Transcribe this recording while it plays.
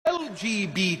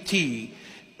LGBT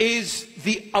is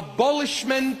the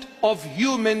abolishment of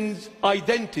human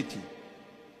identity.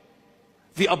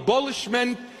 The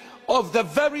abolishment of the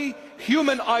very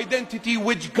human identity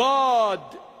which God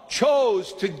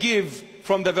chose to give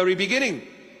from the very beginning.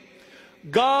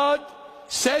 God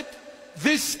said,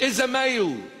 this is a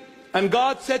male. And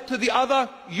God said to the other,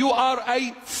 you are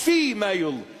a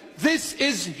female. This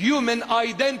is human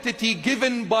identity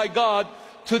given by God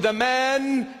to the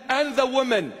man and the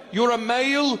woman. You're a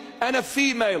male and a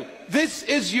female. This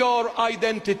is your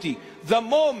identity. The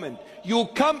moment you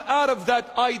come out of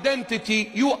that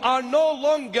identity, you are no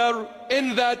longer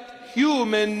in that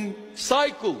human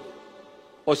cycle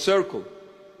or circle.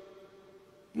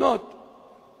 Not.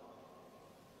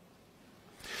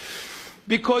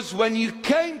 Because when you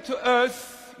came to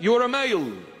earth, you were a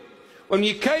male. When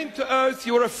you came to earth,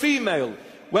 you were a female.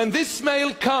 When this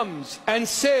male comes and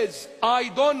says, I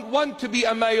don't want to be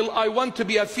a male, I want to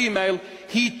be a female,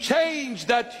 he changed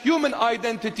that human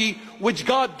identity which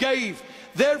God gave.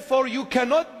 Therefore, you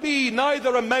cannot be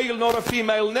neither a male nor a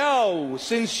female now,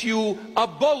 since you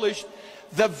abolished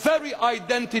the very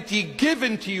identity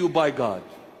given to you by God.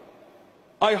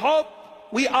 I hope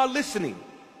we are listening.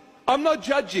 I'm not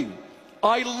judging.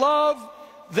 I love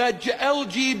the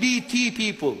LGBT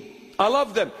people. I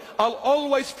love them. I'll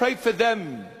always pray for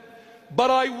them. But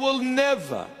I will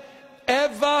never,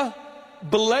 ever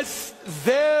bless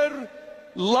their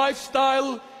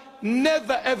lifestyle,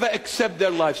 never ever accept their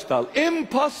lifestyle.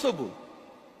 Impossible.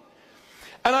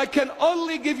 And I can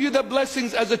only give you the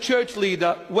blessings as a church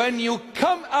leader when you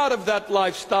come out of that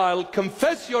lifestyle,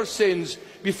 confess your sins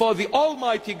before the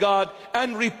Almighty God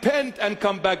and repent and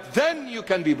come back. Then you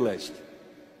can be blessed.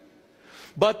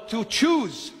 But to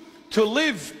choose to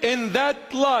live in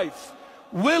that life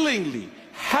willingly,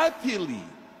 happily,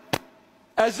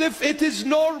 as if it is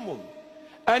normal,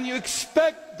 and you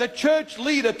expect the church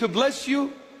leader to bless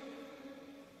you,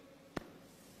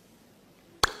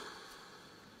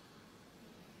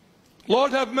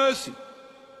 Lord have mercy.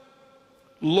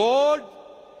 Lord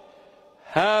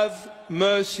have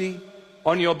mercy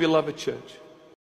on your beloved church.